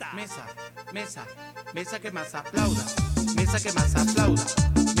Meza, meza, meza que más aplauda, meza que más aplauda,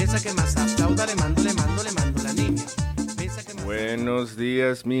 meza que más aplauda, le mando la niña. Buenos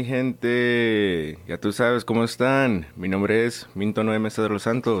días, mi gente. Ya tú sabes cómo están. Mi nombre es Minton Meza de los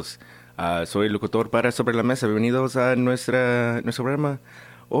Santos. Soy locutor para Sobre la Mesa. Bienvenidos a nuestro programa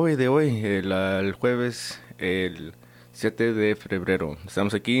hoy, el jueves, el 7 de febrero.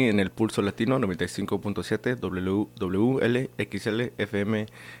 Estamos aquí en el Pulso Latino 95.7 WLXL FM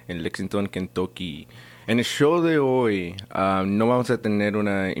en Lexington, Kentucky. En el show de hoy no vamos a tener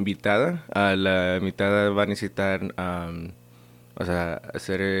una invitada. La invitada va a necesitar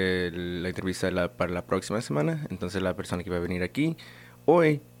hacer la entrevista para la próxima semana. Entonces la persona que va a venir aquí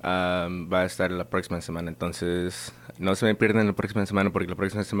hoy va a estar la próxima semana. Entonces no se me pierdan la próxima semana porque la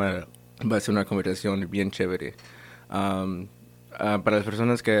próxima semana va a ser una conversación bien chévere. Para las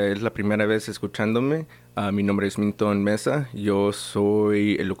personas que es la primera vez escuchándome, mi nombre es Minton Meza. Yo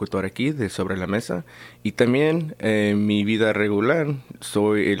soy el locutor aquí de Sobre la Mesa. Y también en mi vida regular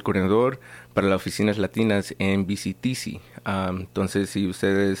soy el coordinador para las oficinas latinas en BCTC. Entonces, si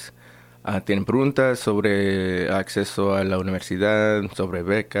ustedes tienen preguntas sobre acceso a la universidad, sobre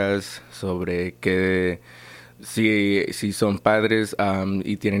becas, sobre si son padres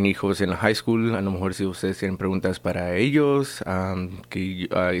y tienen hijos en la high school, a lo mejor si ustedes tienen preguntas para ellos, si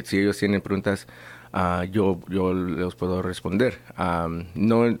ellos tienen preguntas, yo les puedo responder.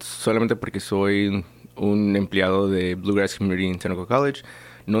 No solamente porque soy un empleado de Bluegrass Community en Technical College,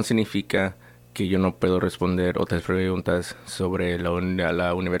 no significa que yo no puedo responder otras preguntas sobre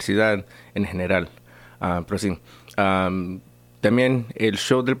la universidad en general. Pero sí, también el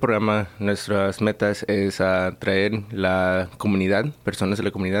show del programa, nuestras metas es traer la comunidad, personas de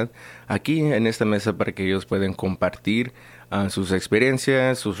la comunidad, aquí en esta mesa para que ellos puedan compartir sus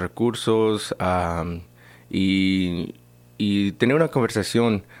experiencias, sus recursos y tener una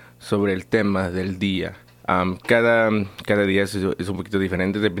conversación sobre el tema del día. Cada día es un poquito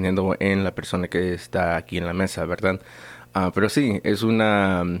diferente dependiendo en la persona que está aquí en la mesa, ¿verdad? Pero sí, es un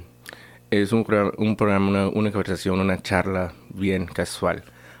programa, una conversación, una charla bien casual.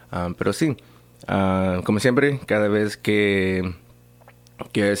 Pero sí, como siempre, cada vez que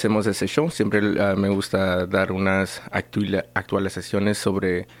hacemos ese show, siempre me gusta dar unas actualizaciones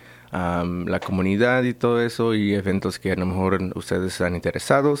sobre la comunidad y todo eso, y eventos que a lo mejor ustedes están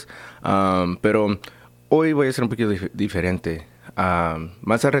interesados. Pero hoy voy a ser un poquito diferente.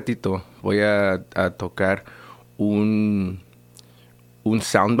 Más a ratito voy a tocar un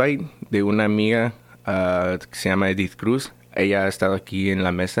soundbite de una amiga que se llama Edith Cruz. Ella ha estado aquí en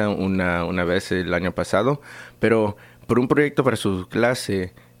la mesa una vez el año pasado, pero por un proyecto para su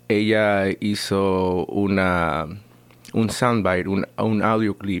clase, ella hizo un soundbite, un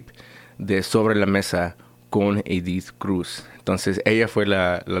audio clip de Sobre la Mesa con Edith Cruz. Entonces ella fue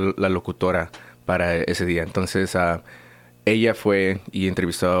la locutora para ese día. Entonces ella fue y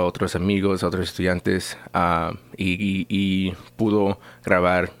entrevistó a otros amigos, a otros estudiantes y pudo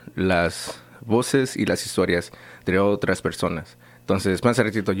grabar las voces y las historias de otras personas. Entonces, más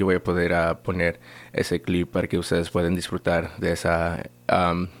ratito yo voy a poder poner ese clip para que ustedes puedan disfrutar de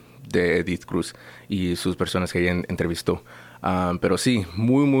de Edith Cruz y sus personas que ella entrevistó. Pero sí,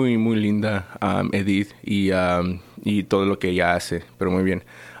 muy, muy, muy linda Edith y todo lo que ella hace, pero muy bien.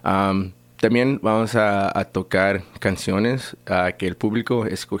 También vamos a tocar canciones que el público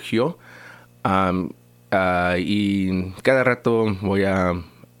escogió y cada rato voy a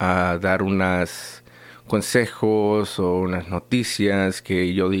dar unos consejos o unas noticias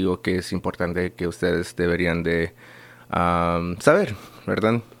que yo digo que es importante que ustedes deberían de saber,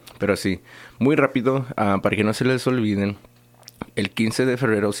 ¿verdad? Pero sí, muy rápido, para que no se les olviden, el 15 de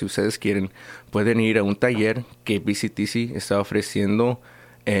febrero, si ustedes quieren, pueden ir a un taller que BCTC está ofreciendo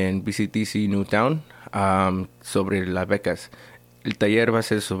en BCTC Newtown sobre las becas. El taller va a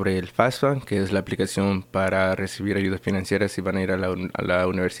ser sobre el FAFSA, que es la aplicación para recibir ayudas financieras si van a ir a las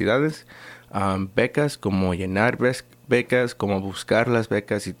universidades. Becas, como llenar becas, cómo buscar las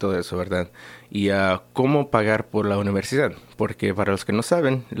becas y todo eso, ¿verdad? Y cómo pagar por la universidad. Porque para los que no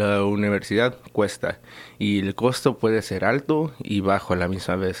saben, la universidad cuesta. Y el costo puede ser alto y bajo a la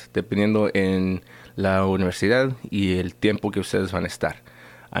misma vez, dependiendo en la universidad y el tiempo que ustedes van a estar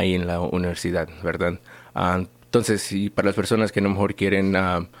ahí en la universidad, ¿verdad? Entonces, si para las personas que a lo mejor quieren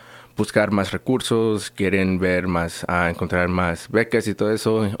buscar más recursos, quieren ver más, encontrar más becas y todo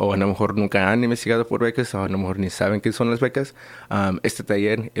eso, o a lo mejor nunca han investigado por becas, o a lo mejor ni saben qué son las becas, este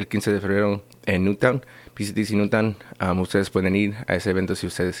taller el 15 de febrero en Newtown, PCTC Newtown, ustedes pueden ir a ese evento si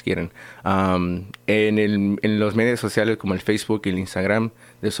ustedes quieren. En los medios sociales como el Facebook y el Instagram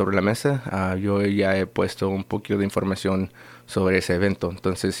de Sobre la Mesa, yo ya he puesto un poquito de información sobre ese evento.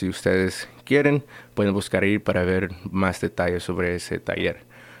 Entonces, si ustedes quieren, pueden buscar ir para ver más detalles sobre ese taller.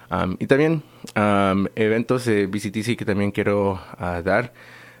 Y también eventos de BCTC que también quiero dar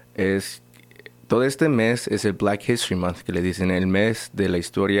es todo este mes es el Black History Month, que le dicen el mes de la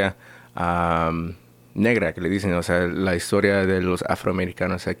historia negra, que le dicen, o sea, la historia de los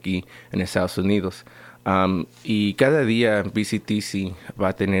afroamericanos aquí en Estados Unidos. Y cada día BCTC va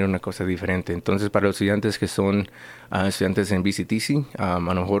a tener una cosa diferente. Entonces, para los estudiantes que son estudiantes en BCTC, a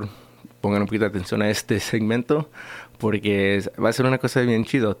lo mejor pongan un poquito de atención a este segmento, porque va a ser una cosa bien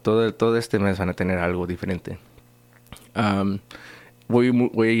chido. Todo este mes van a tener algo diferente.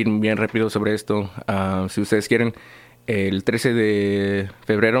 Voy a ir bien rápido sobre esto. Si ustedes quieren, el 13 de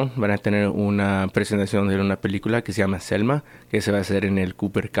febrero van a tener una presentación de una película que se llama Selma, que se va a hacer en el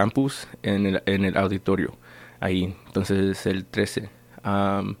Cooper Campus, en el auditorio. Ahí, entonces el 13.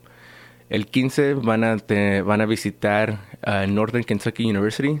 El 15 van a visitar Northern Kentucky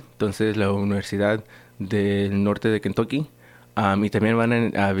University, entonces la Universidad del Norte de Kentucky. Y también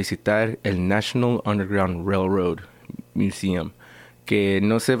van a visitar el National Underground Railroad Museum, que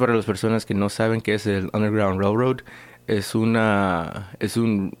no sé, para las personas que no saben qué es el Underground Railroad, es una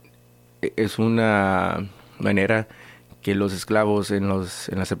manera que los esclavos en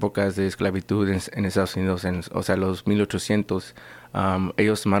las épocas de esclavitud en Estados Unidos, o sea, los 1800,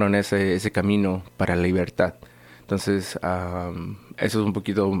 ellos tomaron ese camino para la libertad. Entonces, eso es un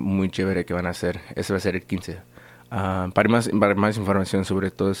poquito muy chévere que van a hacer. Ese va a ser el 15. Para más información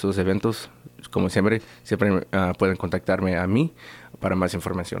sobre todos estos eventos, como siempre pueden contactarme a mí para más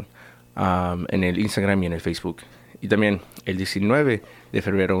información en el Instagram y en el Facebook. Y también el 19 de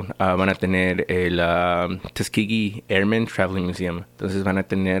febrero van a tener el Tuskegee Airmen Traveling Museum. Entonces van a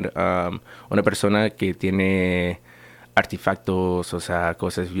tener una persona que tiene artefactos, o sea,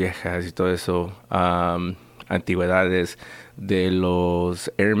 cosas viejas y todo eso, antigüedades de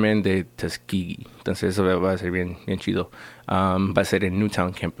los Airmen de Tuskegee. Entonces eso va a ser bien chido. Va a ser en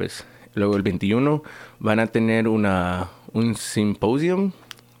Newtown Campus. Luego el 21 van a tener un symposium,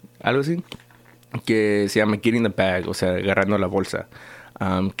 algo así, que se llama Getting the Bag, o sea, agarrando la bolsa.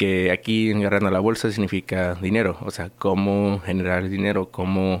 Que aquí agarrando la bolsa significa dinero, o sea, cómo generar dinero,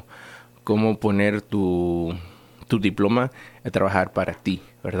 cómo poner tu diploma a trabajar para ti,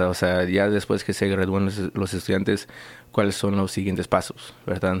 ¿verdad? O sea, ya después que se gradúan los estudiantes, cuáles son los siguientes pasos,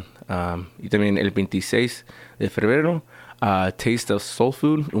 ¿verdad? Y también el 26 de febrero, Taste of Soul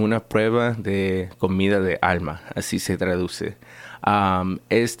Food, una prueba de comida de alma, así se traduce.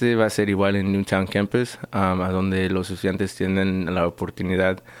 Este va a ser igual en Newtown Campus, a donde los estudiantes tienen la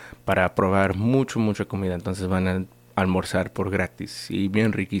oportunidad para probar mucha comida. Entonces van a almorzar por gratis y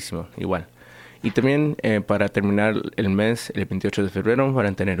bien riquísimo, igual. Y también para terminar el mes, el 28 de febrero, van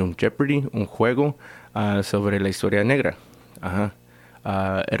a tener un Jeopardy, un juego sobre la historia negra. Ajá.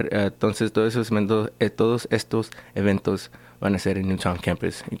 Entonces todos estos eventos van a ser en Newtown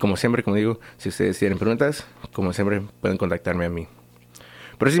Campus. Y como siempre, como digo, si ustedes tienen preguntas, como siempre pueden contactarme a mí.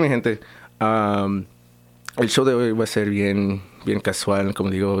 Pero sí, mi gente, el show de hoy va a ser bien casual.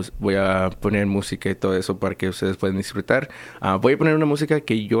 Como digo, voy a poner música y todo eso para que ustedes puedan disfrutar. Voy a poner una música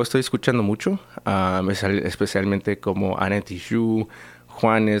que yo estoy escuchando mucho, especialmente como Ana Tijoux,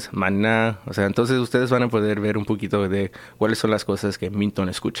 Juanes, Maná, o sea, entonces ustedes van a poder ver un poquito de cuáles son las cosas que Minton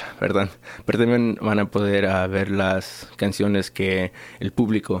escucha, ¿verdad? Pero también van a poder ver las canciones que el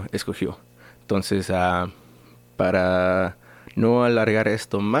público escogió. Entonces, para no alargar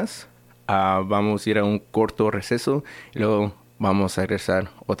esto más, vamos a ir a un corto receso y luego vamos a regresar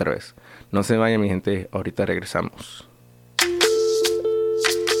otra vez. No se vayan, mi gente, ahorita regresamos.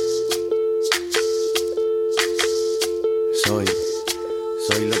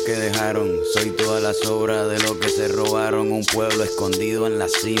 Soy lo que dejaron, soy toda la sobra de lo que se robaron. Un pueblo escondido en la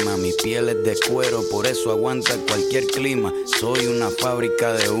cima, mi piel es de cuero, por eso aguanta cualquier clima. Soy una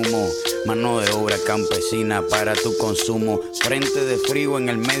fábrica de humo, mano de obra campesina para tu consumo. Frente de frío en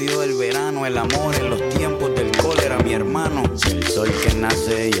el medio del verano, el amor en los tiempos del cólera, mi hermano. El sol que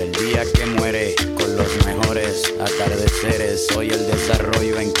nace y el día que muere, con los mejores atardeceres. Soy el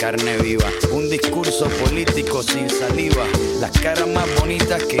desarrollo en carne viva, un discurso político sin saliva. Las caras más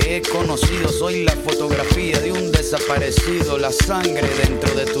bonitas que he conocido, soy la fotografía de un desaparecido. La sangre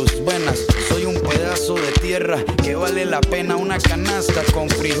dentro de tus venas, soy un pedazo de tierra que vale la pena una canasta con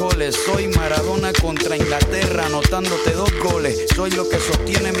frijoles. Soy Maradona contra Inglaterra, anotándote 2 goles. Soy lo que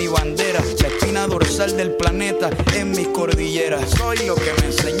sostiene mi bandera, la espina dorsal del planeta en mis cordilleras. Soy lo que me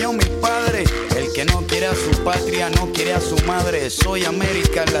enseñó mi padre, el que no quiere a su patria, no quiere a su madre. Soy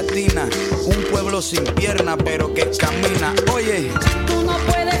América Latina, un pueblo sin pierna pero que camina. Oye, tú no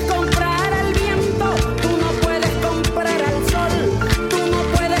puedes comprar al viento, tú no puedes comprar al sol, tú no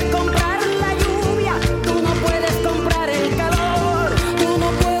puedes comprar la lluvia, tú no puedes comprar el calor, tú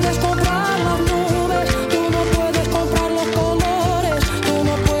no puedes comprar las nubes, tú no puedes comprar los colores, tú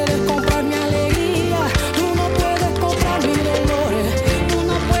no puedes comprar mi alegría, tú no puedes comprar mis dolores, tú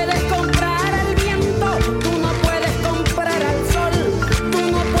no puedes comprar al viento, tú no puedes comprar al sol, tú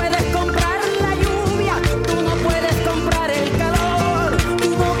no puedes comprar la lluvia, tú no puedes comprar el calor, tú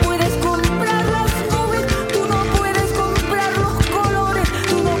no puedes comprar las nubes, tú no puedes comprar los colores,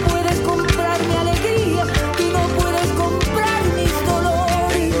 tú no puedes comprar mi alegría, tú no puedes comprar mis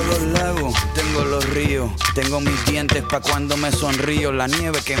dolores. tengo los lagos, tengo los ríos, tengo mis dientes pa' cuando me sonrío, la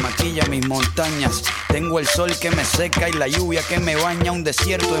nieve que maquilla mis montañas, tengo el sol que me seca y la lluvia que me baña, un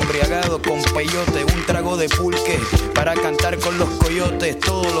desierto embriagado con peyote, un trago de pulque para cantar con los coyotes,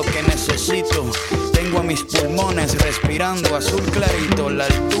 todo lo que necesito. Tengo a mis pulmones respirando azul clarito, la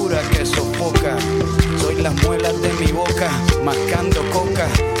altura que sofoca. Soy las muelas de mi boca, mascando coca.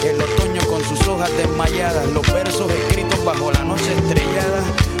 El otoño con sus hojas desmayadas, los versos escritos bajo la noche estrellada.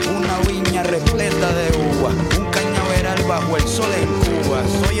 Una viña repleta de uva, un cañaveral bajo el sol en Cuba.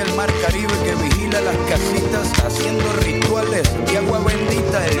 Soy el mar Caribe que vigila las casitas, haciendo rituales de agua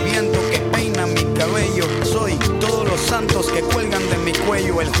bendita. El viento que peina mi cabello. Soy todos los santos que cuelgan de mi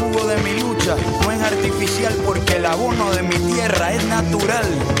cuello. El jugo de mi lucha no es artificial porque el abono de mi tierra es natural.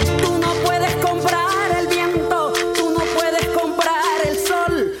 Tú no puedes comprar el viento, tú no puedes comprar el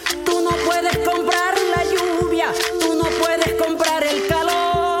sol, tú no puedes comprar la lluvia, tú no puedes comprar el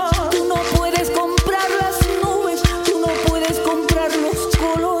calor, tú no puedes comprar las nubes, tú no puedes comprar los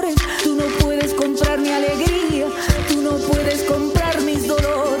colores, tú no puedes comprar mi alegría, tú no puedes comprar mis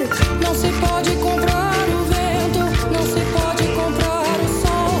dolores. Não se pode comprar o vento, não se pode comprar o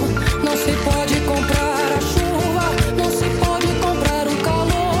sol, não se pode comprar a chuva, não se pode comprar o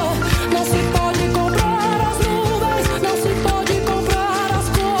calor, não se pode comprar as nuvens, não se pode comprar as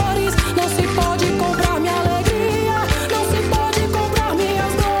cores, não se pode comprar minha alegria, não se pode comprar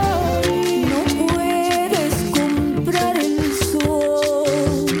minhas dores. Não puedes comprar el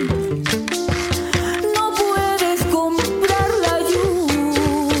sol, no puedes comprar la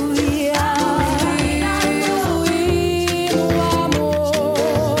lluvia.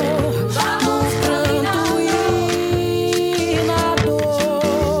 Vamos pronto y nado,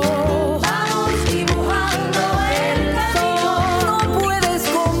 vamos dibujando el sol. No puedes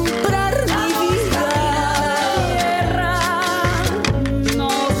comprar mi vida, tierra no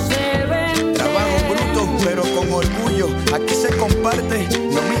se vende. Trabajo bruto pero con orgullo, aquí se comparte,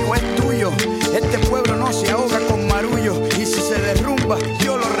 lo mío es tuyo. Este pueblo no se ahoga con marullo, y si se derrumba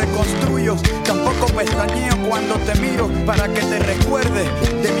yo lo reconstruyo. Tampoco pestañeo cuando te miro para que te recuerdes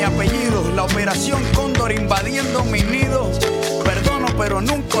de mi apellido. La operación Cóndor invadiendo mi nido, perdono pero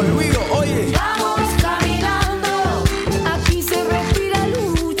nunca olvido. Oye, Vamos caminando, aquí se respira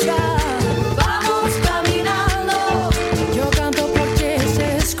lucha. Vamos caminando, yo canto porque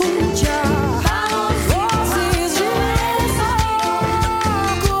se escucha. Vamos voces de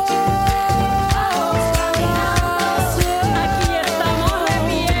desahogo. Vamos caminando, aquí estamos de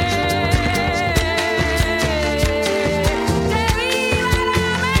pie. ¡Que viva la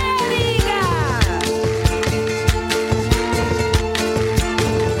América!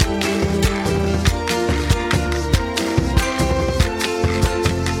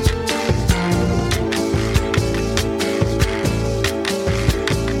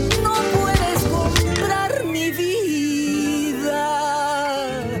 No puedes comprar mi vida.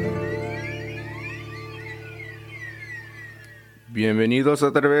 Bienvenidos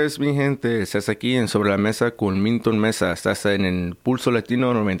otra vez, mi gente. Estás aquí en Sobre la Mesa con Minton Meza. Estás en el Pulso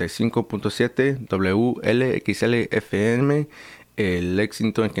Latino 95.7 WLXL FM, el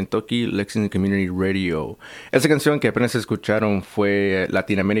Lexington, Kentucky, Lexington Community Radio. Esa canción que apenas escucharon fue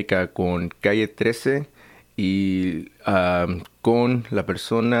Latinoamérica con Calle 13 con la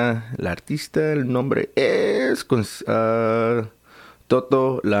persona, la artista, el nombre es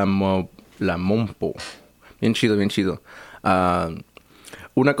Toto Lamompo. Bien chido, bien chido.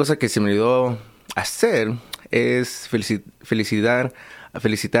 Una cosa que se me olvidó hacer es felicitar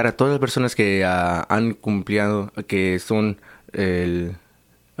a todas las personas que han cumplido, que son el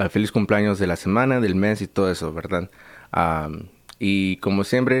feliz cumpleaños de la semana, del mes y todo eso, ¿verdad? Y como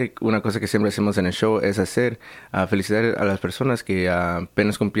siempre, una cosa que siempre hacemos en el show es felicitar a las personas que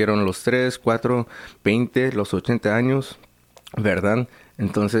apenas cumplieron los 3, 4, 20, los 80 años, ¿verdad?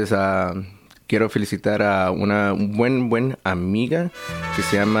 Entonces, quiero felicitar a una buena amiga que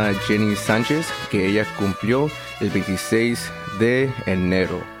se llama Jenny Sánchez, que ella cumplió el 26 de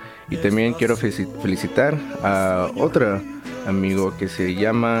enero. Y también quiero felicitar a otro amigo que se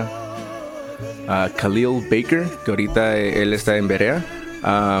llama Khalil Baker, que ahorita él está en Berea.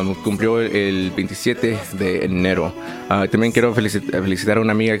 Cumplió el 27 de enero. También quiero felicitar a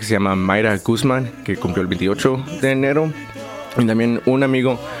una amiga que se llama Mayra Guzmán, que cumplió el 28 de enero. Y también un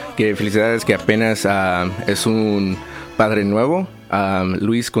amigo que felicidades, que apenas es un padre nuevo,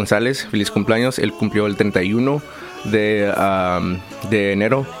 Luis González, feliz cumpleaños. Él cumplió el 31 de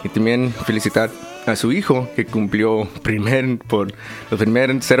enero. Y también felicitar a su hijo, que cumplió por los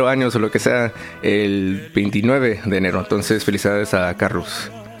primeros 0 años o lo que sea, el 29 de enero. Entonces, felicidades a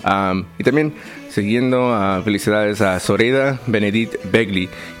Carlos. Y también, siguiendo, felicidades a Zoraida Benedict Begley,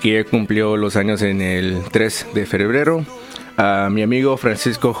 que cumplió los años en el 3 de febrero. Mi amigo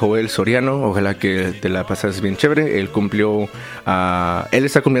Francisco Joel Soriano, ojalá que te la pases bien chévere. Él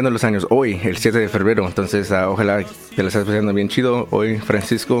está cumpliendo los años hoy, el 7 de febrero. Entonces, ojalá te la estás pasando bien chido hoy,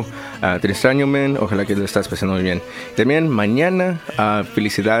 Francisco. Te extraño, man. Ojalá que te la estás pasando muy bien. También mañana,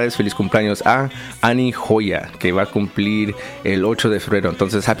 felicidades, feliz cumpleaños a Annie Joya, que va a cumplir el 8 de febrero.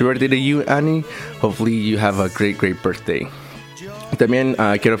 Entonces, happy birthday to you, Annie. Hopefully you have a great birthday. También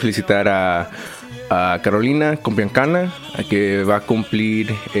quiero felicitar a Carolina Compiancana, que va a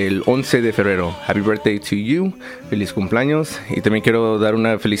cumplir el 11 de febrero. Happy birthday to you. Feliz cumpleaños. Y también quiero dar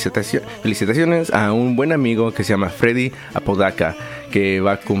una felicitaciones a un buen amigo que se llama Freddy Apodaca, que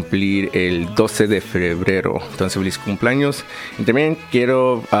va a cumplir el 12 de febrero. Entonces, feliz cumpleaños. Y también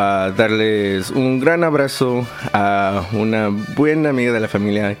quiero darles un gran abrazo a una buena amiga de la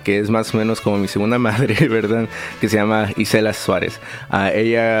familia, que es más o menos como mi segunda madre, ¿verdad? Que se llama Isela Suárez.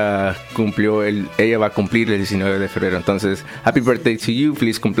 Ella va a cumplir el 19 de febrero. Entonces, happy birthday to you.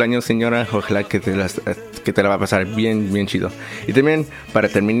 Feliz cumpleaños, señora. Ojalá que te la va a pasar bien chido. Y también, para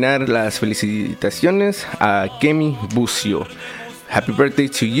terminar, las felicitaciones a Kemi Bucio. Happy birthday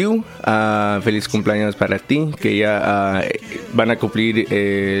to you. Feliz cumpleaños para ti, que ya van a cumplir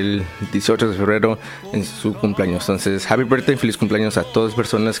el 18 de febrero en su cumpleaños. Entonces, happy birthday, feliz cumpleaños a todas las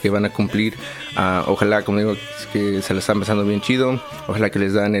personas que van a cumplir. Ojalá, como digo, que se lo están pasando bien chido. Ojalá que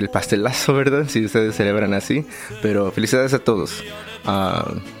les dan el pastelazo, ¿verdad? Si ustedes celebran así. Pero felicidades a todos.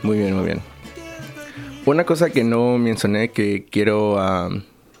 Muy bien. Una cosa que no mencioné, que quiero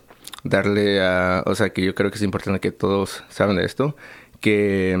darle o sea, que yo creo que es importante que todos saben de esto,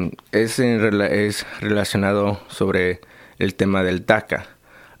 que es relacionado sobre el tema del DACA.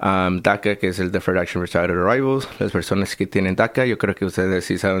 DACA, que es el Deferred Action for Child Arrivals. Las personas que tienen DACA, yo creo que ustedes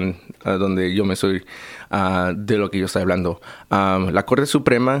sí saben a dónde yo me soy, de lo que yo estoy hablando. La Corte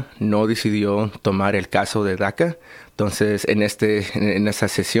Suprema no decidió tomar el caso de DACA. Entonces, en esta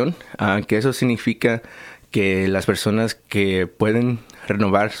sesión, que eso significa que las personas que pueden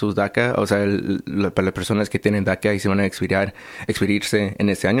renovar sus DACA, o sea, para las personas que tienen DACA y se van a expirirse en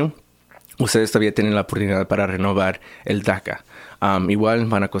este año, ustedes todavía tienen la oportunidad para renovar el DACA. Igual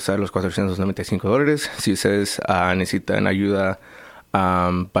van a costar los $495. Si ustedes necesitan ayuda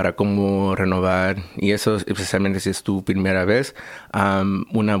para cómo renovar, y eso especialmente si es tu primera vez,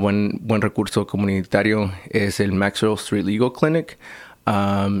 un buen recurso comunitario es el Maxwell Street Legal Clinic.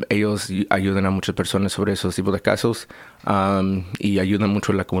 Ellos ayudan a muchas personas sobre esos tipos de casos, y ayudan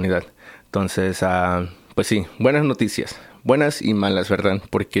mucho a la comunidad. Entonces, pues sí, buenas noticias, buenas y malas, ¿verdad?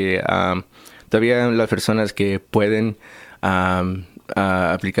 Porque todavía las personas que pueden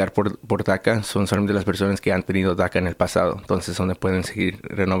aplicar por DACA son solamente las personas que han tenido DACA en el pasado. Entonces, donde pueden seguir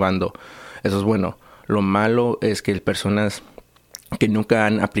renovando. Eso es bueno. Lo malo es que personas que nunca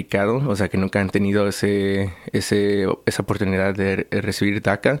han aplicado, o sea, que nunca han tenido esa oportunidad de recibir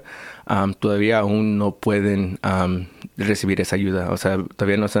DACA, todavía aún no pueden recibir esa ayuda. O sea,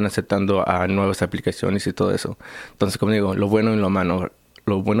 todavía no están aceptando a nuevas aplicaciones y todo eso. Entonces, como digo, lo bueno y lo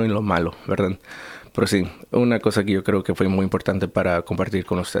malo, ¿verdad? Pero sí, una cosa que yo creo que fue muy importante para compartir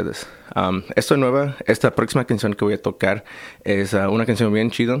con ustedes. Esta próxima canción que voy a tocar es una canción bien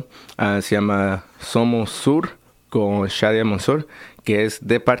chida. Se llama Somos Sur con Shadia Mansour, que es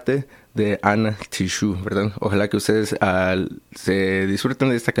de parte de Ana Tishu, ¿verdad? Ojalá que ustedes se disfruten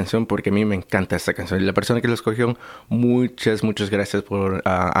de esta canción porque a mí me encanta esta canción. Y la persona que la escogió, muchas gracias por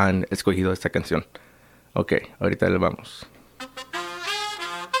han escogido esta canción. Ok, ahorita le vamos.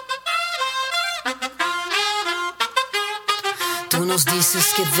 Tú nos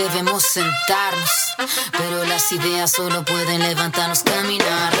dices que debemos sentarnos, pero las ideas solo pueden levantarnos,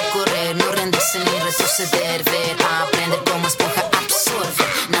 caminar, recorrer, no rendirse ni retroceder, ver, aprender como esponja absorbe.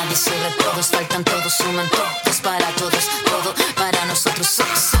 Nadie sobre todos, faltan todos, suman todos para todos, todo para nosotros.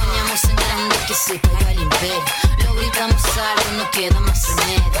 Soñamos en grande que se caiga el imperio, lo gritamos alto, no queda más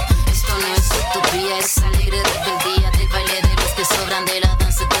remedio. Esto no es utopía, es alegre rebeldía del baile de los que sobran de la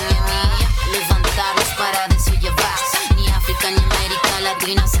danza de mi mía. Levantarnos para decir ya basta. Ni América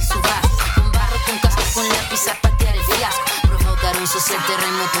Latina se suba. Con barro, con casco, con lápiz a patear el fiasco. Provocar un social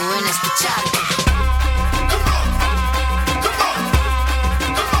terremoto en este charco.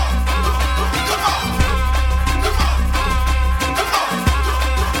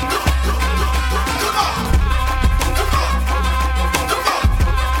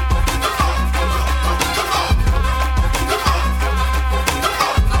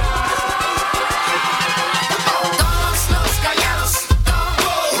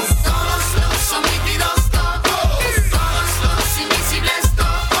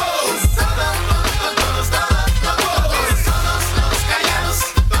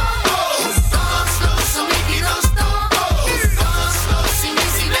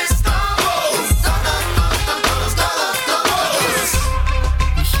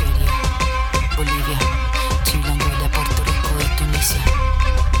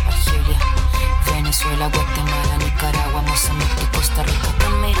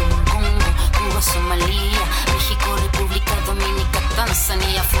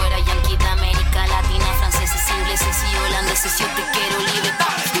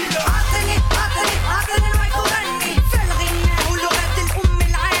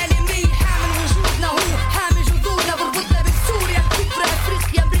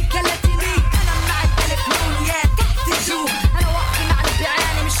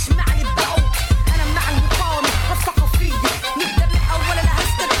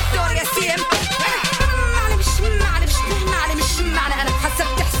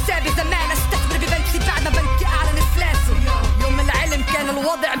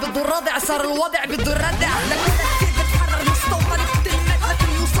 صار الوضع بده الردع لكل كثير بتحرر مستوطن بتلمد لكن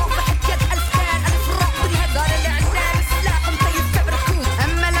يوصف حكيت ألف كان ألف راب هدار اللي عنا بسلاح مطيب كبركوت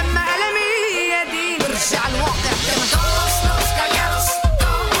أما لما قلمي يدي برجع الواقع todos los callados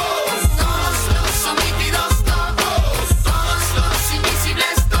todos los omitidos todos los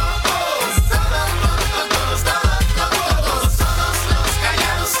invisibles todos los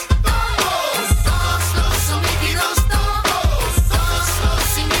callados todos los omitidos todos los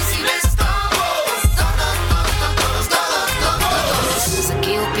invisibles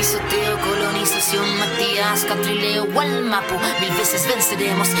saqueo, pisoteo, colonización, Matías, Catrileo, Gualmapu, 1000 veces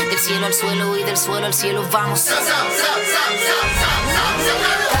venceremos, del cielo al suelo y del suelo al cielo vamos.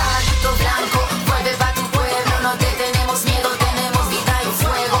 Caldito blanco, vuelve pa' tu pueblo, no te tenemos miedo, tenemos vida y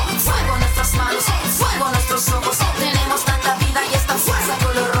fuego, fuego en nuestras manos, fuego en nuestros ojos, tenemos tanta vida y esta fuerza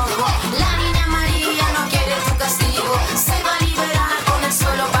color rojo. La niña María no quiere tu castigo, se va a liberar con el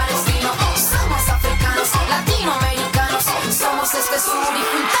suelo palestino. Somos africanos, latinoamericanos, somos este sur y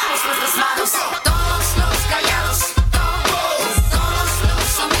juntamos nuestras manos. Todos los callados, todos los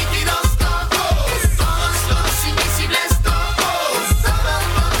omitidos, todos los invisibles, todos los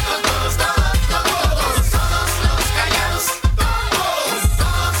callados,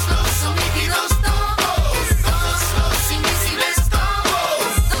 todos los omitidos, todos los invisibles,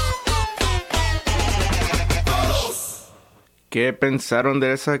 ¿Qué pensaron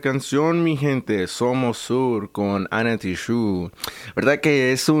de esa canción, mi gente? Somos Sur con Ana Tishu. ¿Verdad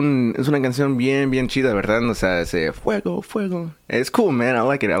que es una canción bien chida, verdad? O sea, ese fuego. It's cool, man. I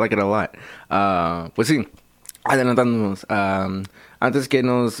like it a lot. Pues sí, adelantándonos. Antes que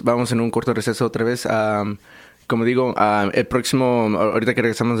nos vamos en un corto receso otra vez, como digo, el próximo, ahorita que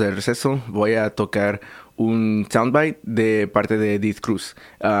regresamos del receso, voy a tocar un soundbite de parte de Edith Cruz.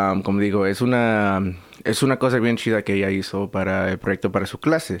 Como digo, es una cosa bien chida que ella hizo para el proyecto, para su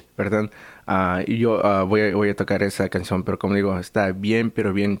clase, ¿verdad? Y yo voy a tocar esa canción, pero como digo, está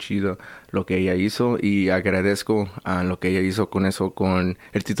pero bien chido lo que ella hizo y agradezco lo que ella hizo con eso, con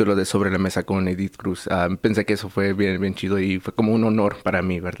el título de Sobre la Mesa con Edith Cruz. Pensé que eso fue bien chido y fue como un honor para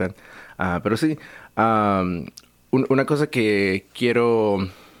mí, ¿verdad? Pero sí, una cosa que quiero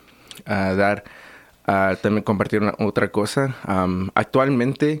dar, también compartir otra cosa.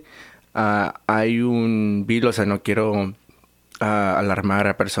 Actualmente hay un bill, o sea, no quiero alarmar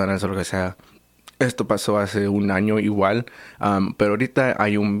a personas o lo que sea. Esto pasó hace un año igual, pero ahorita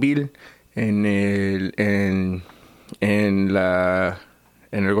hay un bill en el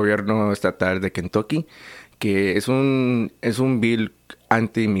gobierno estatal de Kentucky que es un bill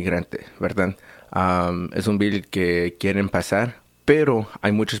anti-inmigrante, ¿verdad? Es un bill que quieren pasar, pero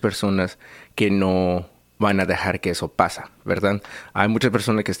hay muchas personas que no van a dejar que eso pasa, ¿verdad? Hay muchas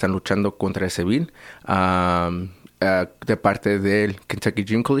personas que están luchando contra ese bill, de parte del Kentucky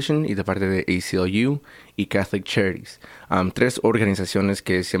Dream Coalition y de parte de ACLU y Catholic Charities. 3 organizaciones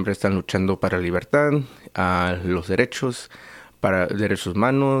que siempre están luchando para la libertad, los derechos, para derechos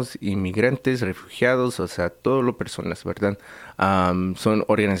humanos, inmigrantes, refugiados, o sea, todas las personas, ¿verdad? Son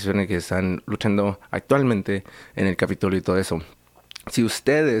organizaciones que están luchando actualmente en el Capitolio y todo eso. Si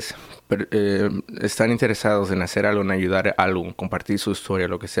ustedes están interesados en hacer algo, en ayudar a algo, compartir su historia,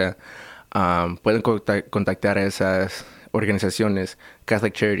 lo que sea, pueden contactar a esas organizaciones,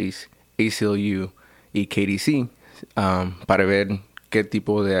 Catholic Charities, ACLU y KDC, para ver qué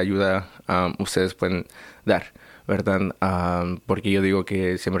tipo de ayuda ustedes pueden dar, ¿verdad? Porque yo digo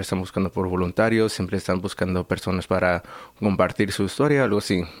que siempre están buscando por voluntarios, siempre están buscando personas para compartir su historia, algo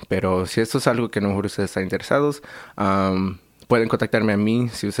así. Pero si esto es algo que a lo mejor ustedes están interesados, pueden contactarme a mí.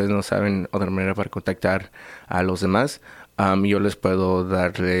 Si ustedes no saben otra manera para contactar a los demás, yo les puedo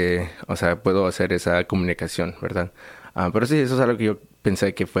darle, o sea, puedo hacer esa comunicación, ¿verdad? Pero sí, eso es algo que yo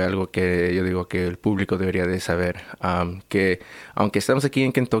pensé que fue algo que yo digo que el público debería de saber. Que aunque estamos aquí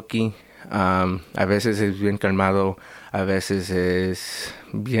en Kentucky, a veces es bien calmado, a veces es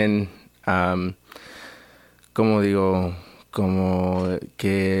bien, como digo, como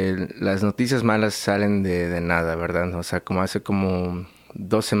que las noticias malas salen de nada, ¿verdad? O sea, como hace como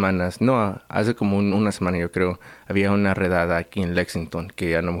 2 semanas, no, hace como una semana yo creo, había una redada aquí en Lexington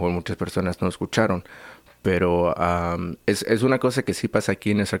que a lo mejor muchas personas no escucharon, pero es una cosa que sí pasa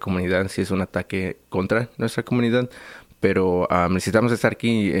aquí en nuestra comunidad, sí es un ataque contra nuestra comunidad, pero necesitamos estar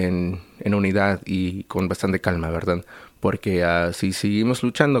aquí en unidad y con bastante calma, ¿verdad? Porque si seguimos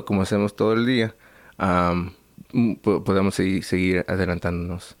luchando como hacemos todo el día, podemos seguir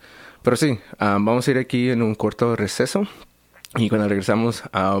adelantándonos. Pero sí, vamos a ir aquí en un corto receso y cuando regresamos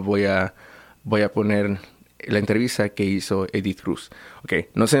voy a poner la entrevista que hizo Edith Cruz. Ok,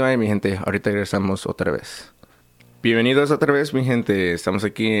 no se vayan mi gente, ahorita regresamos otra vez. Bienvenidos otra vez mi gente, estamos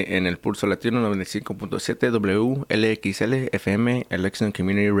aquí en el Pulso Latino 95.7 WLXL FM Election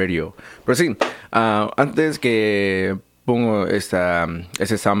Community Radio. Pero sí, antes que pongo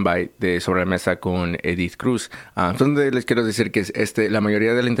ese soundbite de Sobre la Mesa con Edith Cruz, entonces les quiero decir que la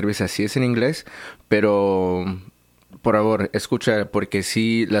mayoría de la entrevista sí es en inglés, pero por favor, escucha, porque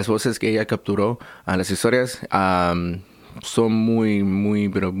sí, las voces que ella capturó, las historias, son muy,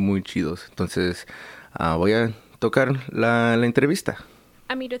 pero muy chidos. Entonces, voy a tocar la entrevista.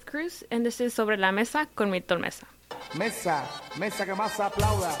 I'm Edith Cruz, and this is Sobre la Mesa con Víctor Meza. Mesa, mesa que más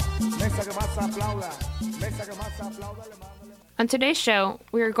aplauda, mesa que más aplauda, mesa que más aplauda. On today's show,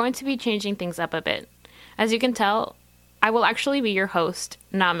 we are going to be changing things up a bit. As you can tell, I will actually be your host,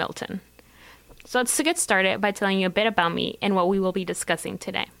 not Milton. So let's get started by telling you a bit about me and what we will be discussing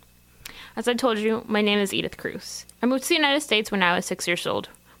today. As I told you, my name is Edith Cruz. I moved to the United States when I was 6 years old,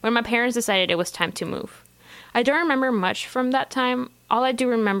 when my parents decided it was time to move. I don't remember much from that time. All I do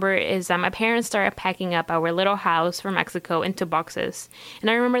remember is that my parents started packing up our little house from Mexico into boxes, and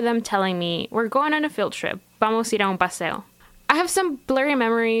I remember them telling me, "We're going on a field trip. Vamos a ir a un paseo." I have some blurry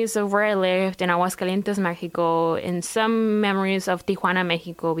memories of where I lived in Aguascalientes, Mexico, and some memories of Tijuana,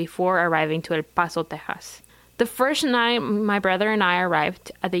 Mexico before arriving to El Paso, Texas. The first night my brother and I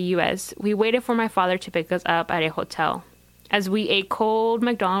arrived at the U.S., we waited for my father to pick us up at a hotel, as we ate cold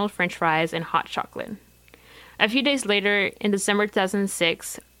McDonald's French fries and hot chocolate. A few days later, in December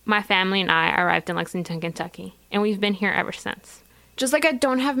 2006, my family and I arrived in Lexington, Kentucky, and we've been here ever since. Just like I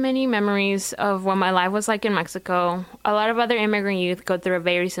don't have many memories of what my life was like in Mexico, a lot of other immigrant youth go through a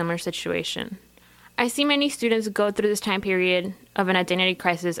very similar situation. I see many students go through this time period of an identity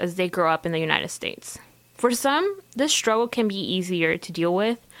crisis as they grow up in the United States. For some, this struggle can be easier to deal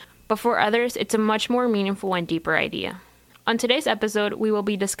with, but for others, it's a much more meaningful and deeper idea. On today's episode, we will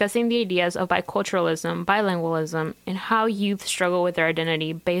be discussing the ideas of biculturalism, bilingualism, and how youth struggle with their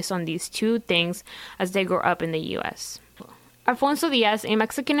identity based on these two things as they grow up in the U.S. Alfonso Diaz, a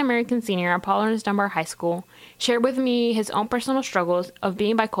Mexican-American senior at Paul Ernest Dunbar High School, shared with me his own personal struggles of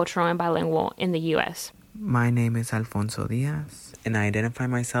being bicultural and bilingual in the U.S. My name is Alfonso Diaz, and I identify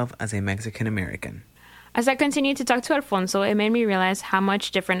myself as a Mexican American. As I continued to talk to Alfonso, it made me realize how much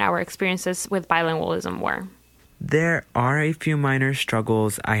different our experiences with bilingualism were. There are a few minor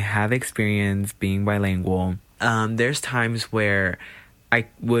struggles I have experienced being bilingual. There's times where I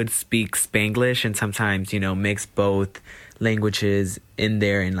would speak Spanglish and sometimes, mix both languages in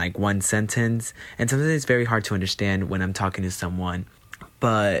there in like one sentence. And sometimes it's very hard to understand when I'm talking to someone.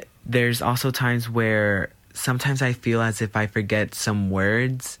 But there's also times where sometimes I feel as if I forget some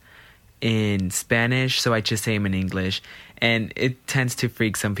words in Spanish, so I just say them in English, and it tends to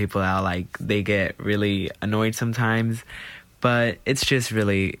freak some people out. Like, they get really annoyed sometimes, but it's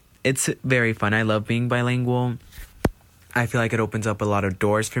very fun. I love being bilingual. I feel like it opens up a lot of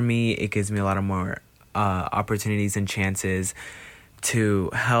doors for me. It gives me a lot of more opportunities and chances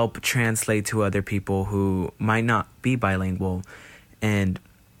to help translate to other people who might not be bilingual, and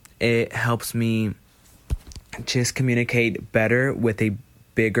it helps me just communicate better with a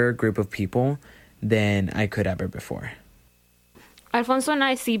bigger group of people than I could ever before. Alfonso and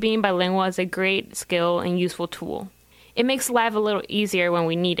I see being bilingual as a great skill and useful tool. It makes life a little easier when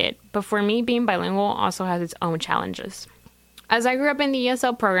we need it, but for me, being bilingual also has its own challenges. As I grew up in the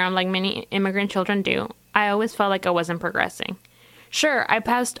ESL program like many immigrant children do, I always felt like I wasn't progressing. Sure, I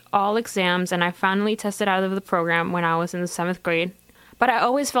passed all exams and I finally tested out of the program when I was in the 7th grade, but I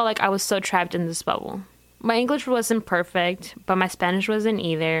always felt like I was so trapped in this bubble. My English wasn't perfect, but my Spanish wasn't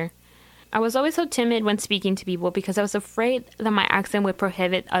either. I was always so timid when speaking to people because I was afraid that my accent would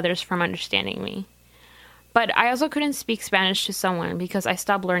prohibit others from understanding me. But I also couldn't speak Spanish to someone because I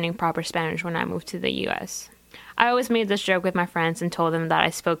stopped learning proper Spanish when I moved to the US. I always made this joke with my friends and told them that I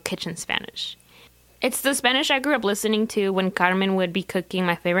spoke kitchen Spanish. It's the Spanish I grew up listening to when Carmen would be cooking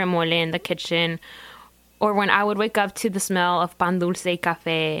my favorite mole in the kitchen, or when I would wake up to the smell of pan dulce y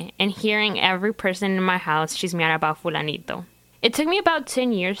café and hearing every person in my house chismear about fulanito. It took me about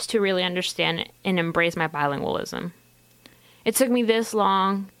 10 years to really understand and embrace my bilingualism. It took me this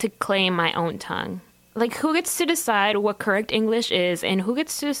long to claim my own tongue. Like, who gets to decide what correct English is and who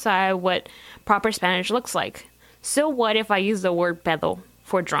gets to decide what proper Spanish looks like? So what if I use the word pedo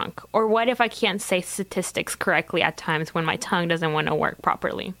for drunk? Or what if I can't say statistics correctly at times when my tongue doesn't want to work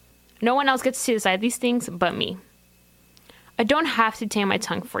properly? No one else gets to decide these things but me. I don't have to tame my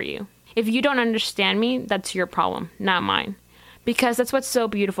tongue for you. If you don't understand me, that's your problem, not mine. Because that's what's so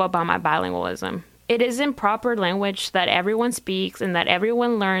beautiful about my bilingualism. It isn't proper language that everyone speaks and that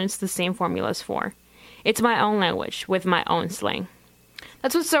everyone learns the same formulas for. It's my own language with my own slang.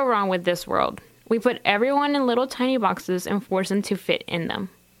 That's what's so wrong with this world. We put everyone in little tiny boxes and force them to fit in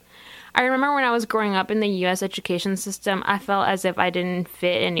them. I remember when I was growing up in the U.S. education system, I felt as if I didn't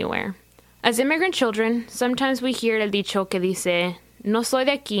fit anywhere. As immigrant children, sometimes we hear el dicho que dice, no soy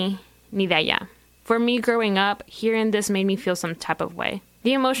de aquí ni de allá. For me growing up, hearing this made me feel some type of way.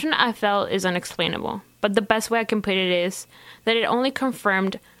 The emotion I felt is unexplainable, but the best way I can put it is that it only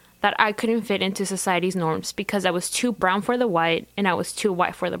confirmed that I couldn't fit into society's norms because I was too brown for the white and I was too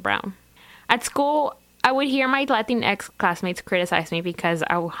white for the brown. At school, I would hear my Latinx classmates criticize me because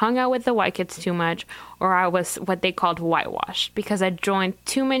I hung out with the white kids too much, or I was what they called whitewashed because I joined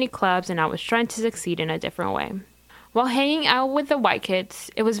too many clubs and I was trying to succeed in a different way. While hanging out with the white kids,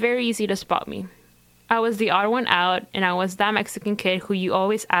 it was very easy to spot me. I was the odd one out, and I was that Mexican kid who you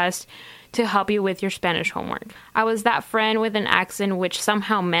always asked to help you with your Spanish homework. I was that friend with an accent which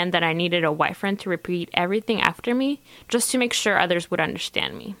somehow meant that I needed a white friend to repeat everything after me just to make sure others would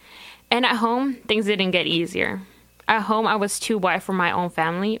understand me. And at home, things didn't get easier. At home, I was too white for my own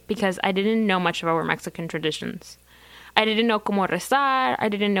family because I didn't know much of our Mexican traditions. I didn't know cómo rezar. I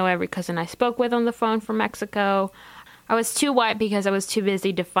didn't know every cousin I spoke with on the phone from Mexico. I was too white because I was too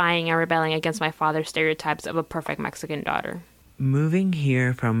busy defying and rebelling against my father's stereotypes of a perfect Mexican daughter. Moving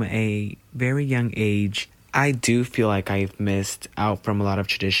here from a very young age, I do feel like I've missed out from a lot of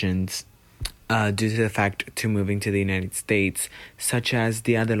traditions due to the fact to moving to the United States, such as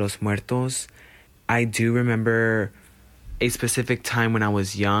Dia de los Muertos. I do remember a specific time when I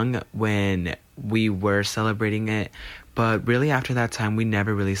was young when we were celebrating it, but really after that time, we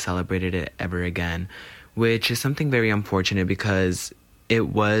never really celebrated it ever again, which is something very unfortunate because it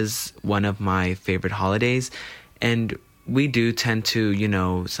was one of my favorite holidays, and we do tend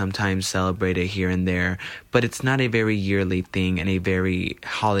to, sometimes celebrate it here and there, but it's not a very yearly thing and a very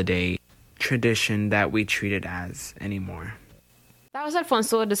holiday tradition that we treat it as anymore. That was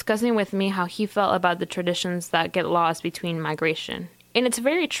Alfonso discussing with me how he felt about the traditions that get lost between migration. And it's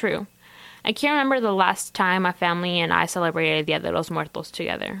very true. I can't remember the last time my family and I celebrated Dia de los Muertos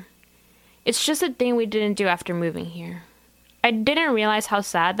together. It's just a thing we didn't do after moving here. I didn't realize how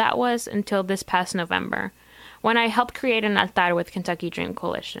sad that was until this past November, when I helped create an altar with Kentucky Dream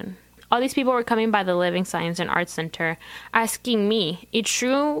Coalition. All these people were coming by the Living Science and Arts Center, asking me, a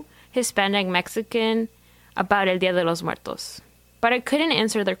true Hispanic Mexican, about El Día de los Muertos. But I couldn't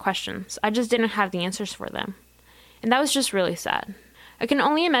answer their questions. I just didn't have the answers for them. And that was just really sad. I can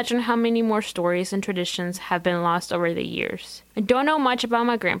only imagine how many more stories and traditions have been lost over the years. I don't know much about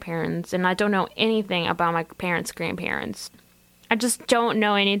my grandparents, and I don't know anything about my parents' grandparents. I just don't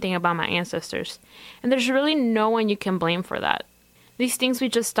know anything about my ancestors. And there's really no one you can blame for that. These things we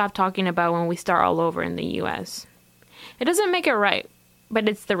just stop talking about when we start all over in the U.S. It doesn't make it right, but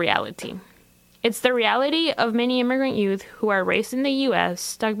it's the reality. It's the reality of many immigrant youth who are raised in the U.S.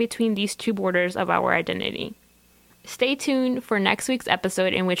 stuck between these two borders of our identity. Stay tuned for next week's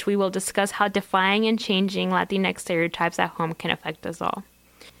episode in which we will discuss how defying and changing Latinx stereotypes at home can affect us all.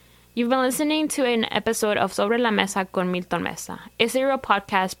 You've been listening to an episode of Sobre la Meza con Milton Meza, a serial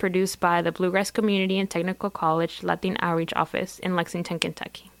podcast produced by the Bluegrass Community and Technical College Latin Outreach Office in Lexington,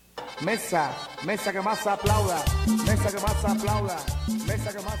 Kentucky. Meza, mesa que más aplauda, mesa que más aplauda,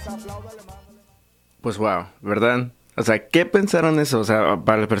 mesa que más aplauda. Pues wow, ¿verdad? O sea, ¿qué pensaron de eso? O sea,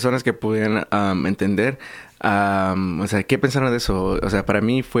 para las personas que pudieran entender, o sea, ¿qué pensaron de eso? O sea, para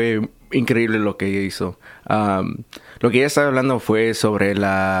mí fue increíble lo que ella hizo. Lo que ella estaba hablando fue sobre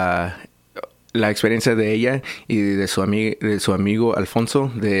la experiencia de ella y de su amigo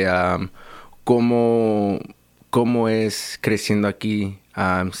Alfonso, de cómo es creciendo aquí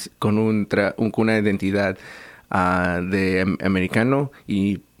con una identidad de americano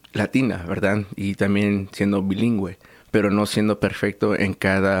y latina, ¿verdad? Y también siendo bilingüe, pero no siendo perfecto en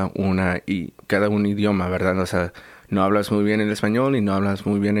cada un idioma, ¿verdad? O sea, no hablas muy bien el español y no hablas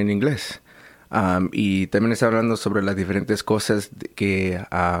muy bien el inglés. Y también está hablando sobre las diferentes cosas que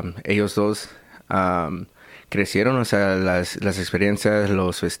ellos dos crecieron, o sea, las experiencias,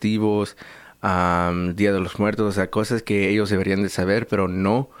 los festivos, Día de los Muertos, o sea, cosas que ellos deberían de saber, pero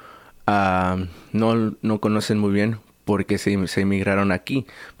no conocen muy bien porque se emigraron aquí.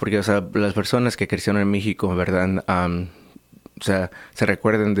 Porque, o sea, las personas que crecieron en México, ¿verdad? O sea, se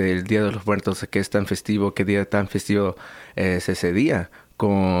recuerdan del Día de los Muertos, que es tan festivo, qué día tan festivo es ese día,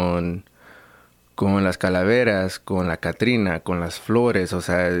 con las calaveras, con la Catrina, con las flores, o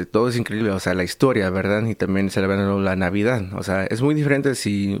sea, todo es increíble, o sea, la historia, ¿verdad? Y también celebrando la Navidad, o sea, es muy diferente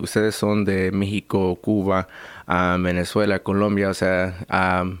si ustedes son de México, Cuba, Venezuela, Colombia, o sea,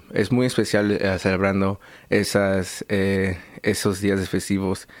 es muy especial celebrando esos días de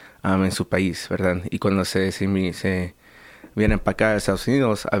festivos en su país, ¿verdad? Y cuando se vienen para acá a Estados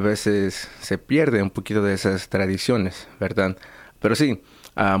Unidos, a veces se pierde un poquito de esas tradiciones, ¿verdad? Pero sí,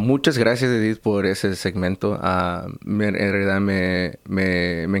 muchas gracias, Edith, por ese segmento. En realidad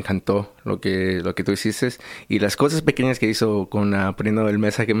me encantó lo que tú hiciste y las cosas pequeñas que hizo con poniendo el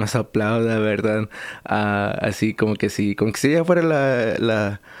mesa que más aplauda, ¿verdad? Así como que si ella fuera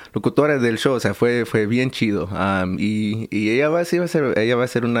la locutora del show, o sea, fue bien chido. Y ella va a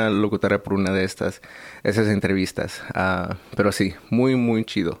ser una locutora por una de esas entrevistas. Pero sí, muy, muy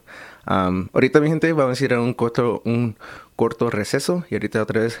chido. Ahorita, mi gente, vamos a ir a un corto receso y ahorita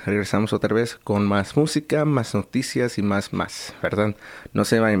regresamos otra vez con más música, más noticias y más, ¿verdad? No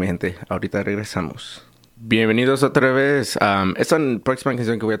se vayan, mi gente, ahorita regresamos. Bienvenidos otra vez. Esta próxima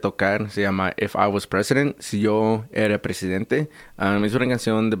canción que voy a tocar se llama If I Was President, si yo era presidente. Es una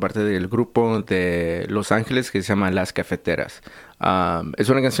canción de parte del grupo de Los Ángeles que se llama Las Cafeteras. Es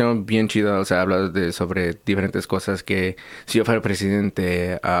una canción bien chida, o sea, habla sobre diferentes cosas que si yo fuera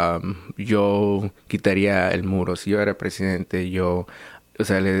presidente, yo quitaría el muro. Si yo era presidente, yo, o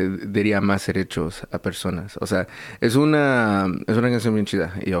sea, le daría más derechos a personas. O sea, es una canción bien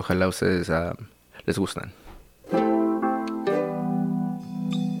chida y ojalá a ustedes les gustan.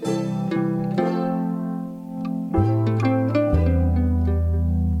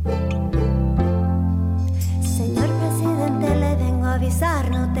 Señor presidente, le vengo a avisar,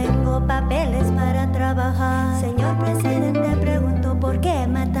 no tengo papeles para trabajar. Señor presidente, pregunto por qué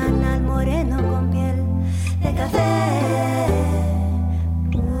matan al moreno con piel de café.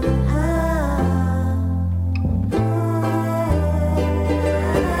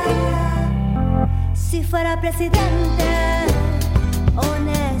 Si fuera presidente,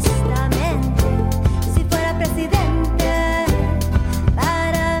 honestamente, si fuera presidente,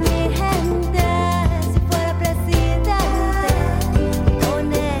 para mi gente, si fuera presidente,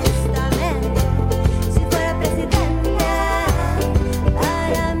 honestamente, si fuera presidente,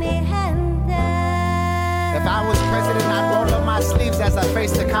 para mi gente. If I was president, I'd roll up my sleeves as I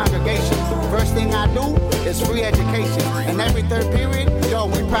face the congregation. First thing I do is free education. And every third period, yo know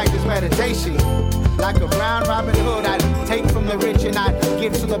we practice meditation. Like a brown Robin Hood, I'd take from the rich and I'd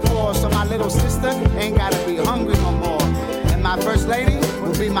give to the poor. So my little sister ain't gotta be hungry no more. And my first lady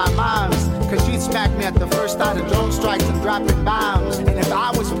will be my mom's, cause she'd smack me at the first start of drone strikes and dropping bombs. And if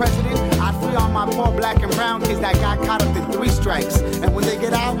I was president, I'd free all my poor black and brown kids that got caught up in 3 strikes. And when they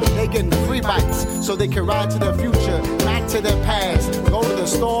get out, they getting free bites, so they can ride to their future, not to their past. Go to the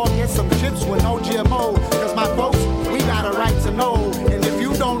store, get some chips with no GMO, cause my folks, we got a right to know. And if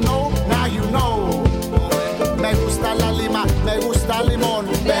you don't know, now you know. Me gusta la lima, me gusta el limón,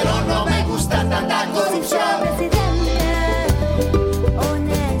 pero no me gusta tanta corrupción.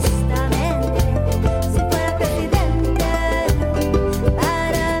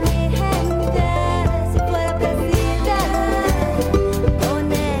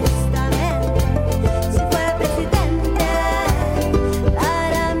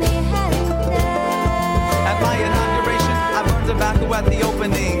 At the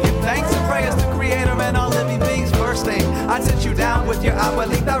opening, give thanks and prayers to Creator and all living beings. First thing, I sit you down with your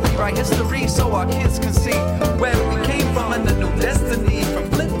abuelita, rewrite history so our kids can see where we came from and the new destiny. From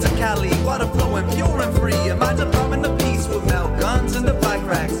Flint to Cali, water flowing pure and free. And my Department of Peace would melt guns in the bike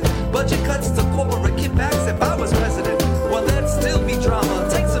racks. Budget cuts to corporate kickbacks. If I was president, well, there'd still be drama.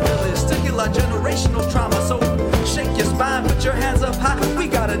 Takes a village to kill our generational trauma. So shake your spine, put your hands up high. We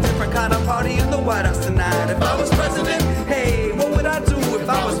got a different kind of party in the White House tonight. If I was president, hey, what would I do if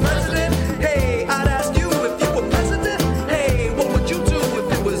I was president? Hey, I'd ask you if you were president. Hey, what would you do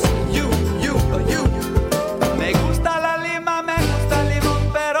if it was you, or you? Me gusta la lima, me gusta el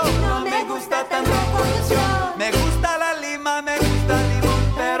limón, pero no me gusta tanta corrupción. Me gusta la lima, me gusta el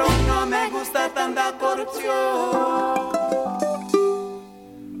limón, pero no me gusta tanta corrupción.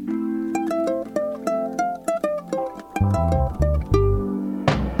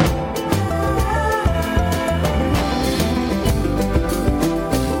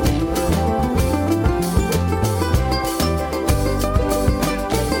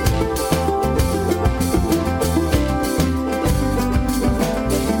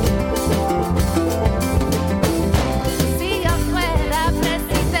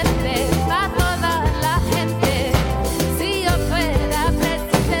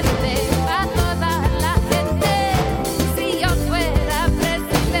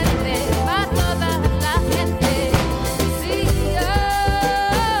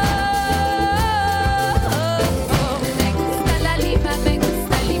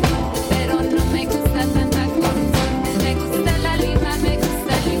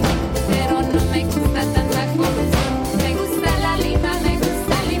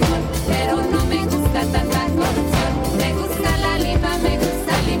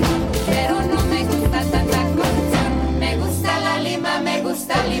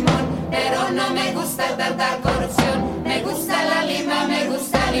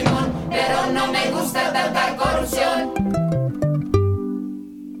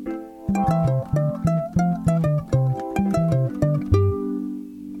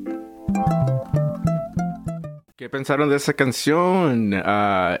 ¿Qué pensaron de esa canción?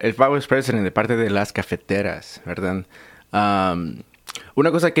 El Vice President de parte de las cafeteras, ¿verdad?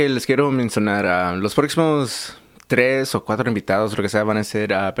 Una cosa que les quiero mencionar, los próximos 3 o 4 invitados, lo que sea, van a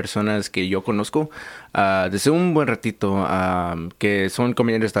ser personas que yo conozco desde un buen ratito, que son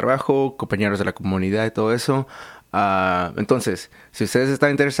compañeros de trabajo, compañeros de la comunidad y todo eso. Entonces, si ustedes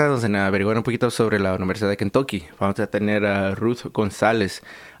están interesados en averiguar un poquito sobre la Universidad de Kentucky, vamos a tener a Ruth González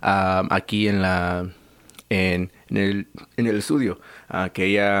aquí en el estudio, que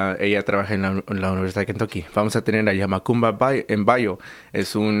ella trabaja en la Universidad de Kentucky. Vamos a tener a Yamakumba en Bayo,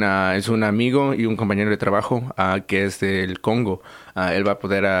 es un amigo y un compañero de trabajo que es del Congo. Él va a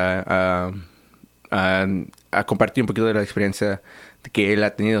poder a compartir un poquito de la experiencia que él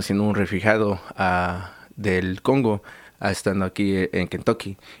ha tenido siendo un refugiado del Congo, estando aquí en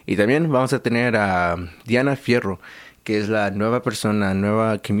Kentucky. Y también vamos a tener a Diana Fierro, que es la nueva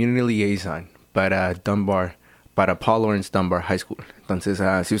Community Liaison para Paul Lawrence Dunbar High School. Entonces,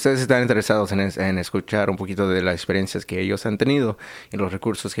 si ustedes están interesados en escuchar un poquito de las experiencias que ellos han tenido y los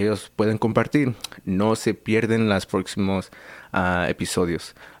recursos que ellos pueden compartir, no se pierden los próximos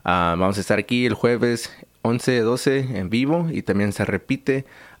episodios. Vamos a estar aquí el jueves 11-12 en vivo, y también se repite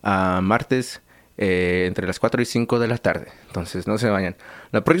martes entre las 4 y 5 de la tarde. Entonces, no se vayan.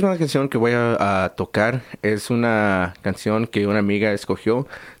 La próxima canción que voy a tocar es una canción que una amiga escogió.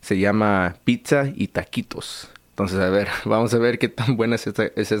 Se llama Pizza y Taquitos. Entonces, vamos a ver qué tan buena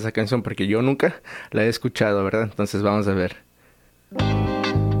es esa canción, porque yo nunca la he escuchado, ¿verdad? Entonces, vamos a ver.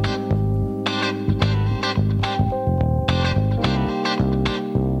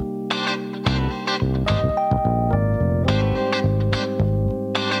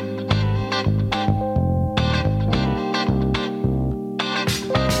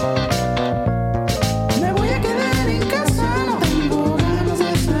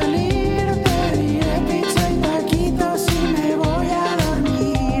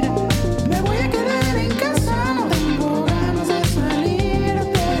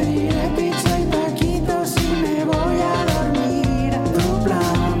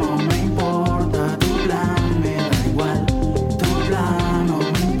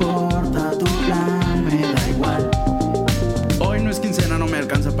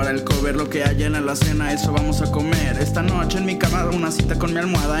 para el cover, lo que haya en la alacena, eso vamos a comer. Esta noche en mi cama una cita con mi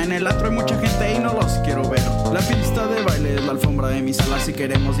almohada. En el atro hay mucha gente y no los quiero ver. La pista de baile es la alfombra de mi sala. Si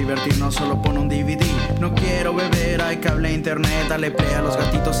queremos divertirnos solo pon un DVD. No quiero beber, hay cable internet. Dale play a los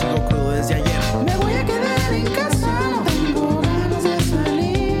gatitos, sigo crudo desde ayer. Me voy a quedar en casa, no tengo ganas de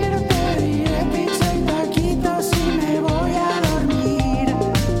salir. Pediré pizza y taquitos y me voy a dormir.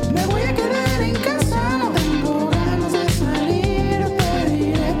 Me voy a quedar en casa, no tengo ganas de salir.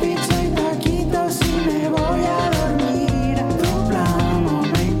 Pediré pizza y taquitos y me voy a dormir. Tu plan no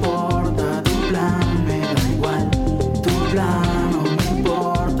me importa, tu plan me da igual. Tu plan no me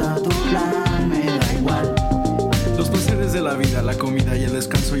importa, tu plan me da igual. Los placeres de la vida, la comida y el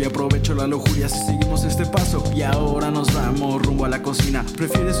descanso. Y aprovecho la lujuria si seguimos este paso. Y ahora nos vamos rumbo a la cocina.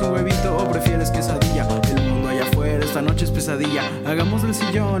 ¿Prefieres un huevito o prefieres quesadilla? El mundo allá afuera, esta noche es pesadilla. Hagamos del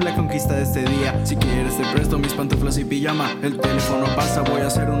sillón la conquista de este día. Si quieres te presto mis pantuflas y pijama. El teléfono pasa, voy a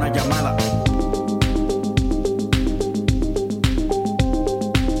hacer una llamada.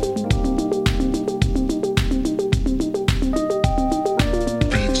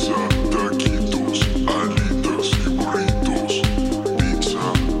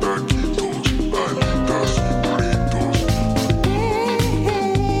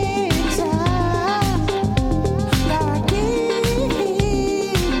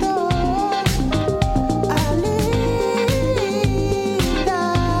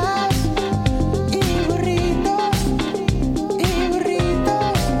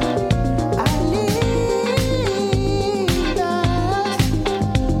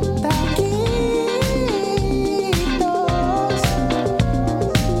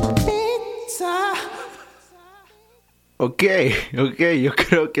 Ok, yo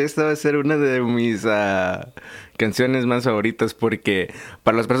creo que esta va a ser una de mis canciones más favoritas porque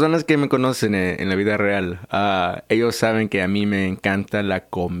para las personas que me conocen en la vida real, ellos saben que a mí me encanta la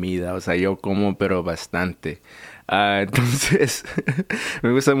comida, o sea, yo como pero bastante. Entonces,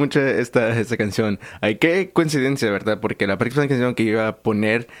 me gusta mucho esta canción. Qué coincidencia, ¿verdad? Porque la próxima canción que yo iba a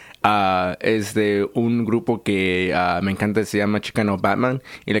poner es de un grupo que me encanta, se llama Chicano Batman.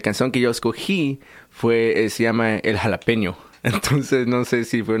 Y la canción que yo escogí se llama El Jalapeño. Entonces, no sé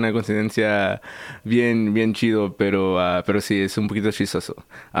si fue una coincidencia bien chido, pero sí, es un poquito chistoso.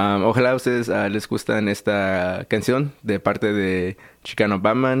 Ojalá a ustedes les gustan esta canción de parte de Chicano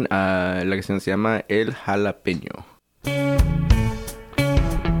Batman. La canción se llama El Jalapeño.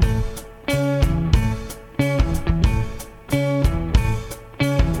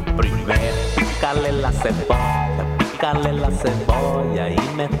 Primero pícale la cebolla y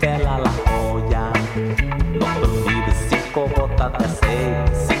métela a la olla. No te olvides 5 gotas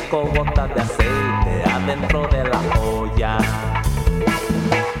de aceite adentro de la olla.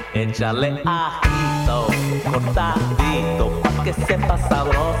 Échale ajito cortadito pa' que sepa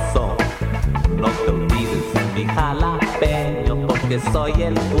sabroso. No te olvides de mi jalapeño porque soy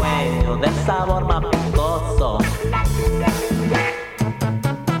el dueño del sabor más picoso.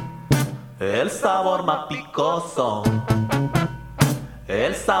 El sabor más picoso,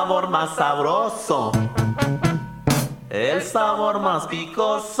 el sabor más sabroso, el sabor más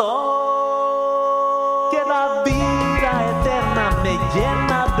picoso. Que la vida eterna me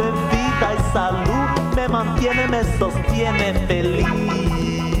llena de vida y salud, me mantiene, me sostiene feliz.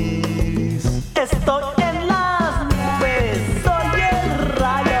 Estoy en las nubes, soy el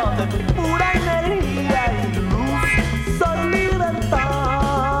rayo de pura energía y luz, soy libertad.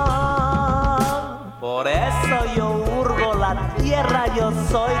 Por eso yo hurgo la tierra, yo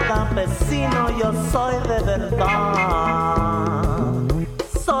soy campesino, yo soy de verdad.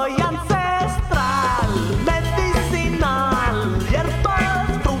 Soy ancestral, medicinal, hierbas,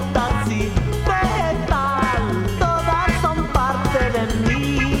 frutas y vegetal, todas son parte de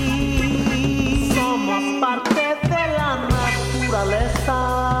mí. Somos parte de la naturaleza,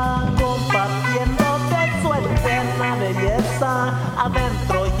 compartiendo de su eterna belleza,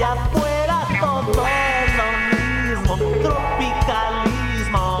 adentro y afuera todo es lo mismo.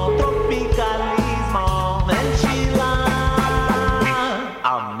 Tropicalismo, enchila a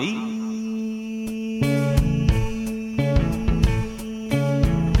mí.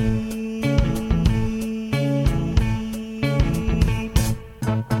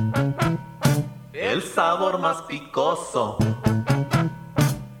 El sabor más picoso,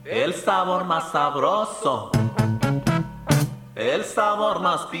 el sabor más sabroso, el sabor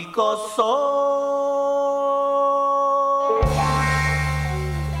más picoso.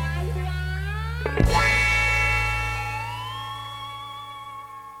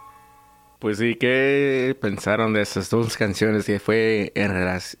 Pues sí, ¿qué pensaron de esas dos canciones que fue en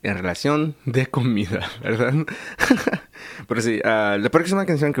relación de comida, verdad? Pero sí, la próxima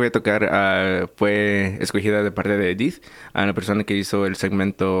canción que voy a tocar fue escogida de parte de Edith, la persona que hizo el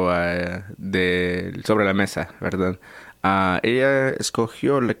segmento de Sobre la Mesa, ¿verdad? Ella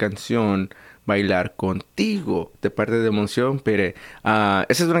escogió la canción Bailar Contigo de parte de Emoción, pero esa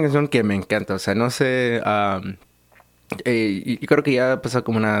es una canción que me encanta, o sea, no sé... y creo que ya ha pasado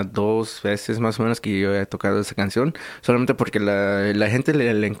como 2 veces más o menos que yo he tocado esa canción, solamente porque la gente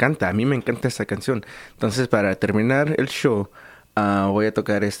le encanta, a mí me encanta esta canción. Entonces, para terminar el show, voy a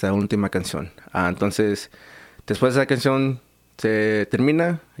tocar esta última canción. Entonces, después de esa canción se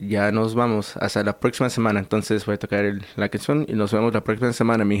termina, ya nos vamos hasta la próxima semana. Entonces voy a tocar la canción y nos vemos la próxima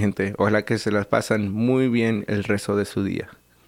semana, mi gente. Ojalá que se las pasen muy bien el resto de su día.